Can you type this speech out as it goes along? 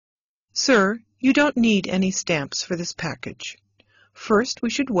Sir, you don't need any stamps for this package. First we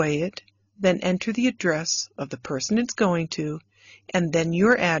should weigh it, then enter the address of the person it's going to, and then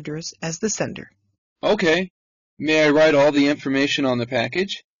your address as the sender. Okay. May I write all the information on the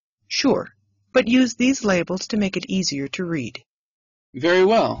package? Sure, but use these labels to make it easier to read. Very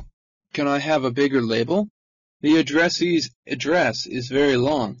well. Can I have a bigger label? The addressee's address is very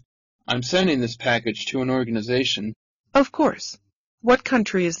long. I'm sending this package to an organization. Of course. What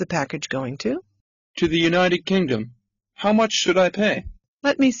country is the package going to? To the United Kingdom. How much should I pay?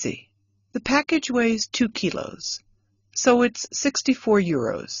 Let me see. The package weighs 2 kilos, so it's 64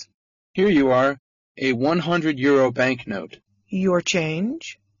 euros. Here you are, a 100 euro banknote. Your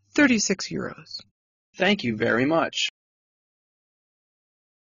change? 36 euros. Thank you very much.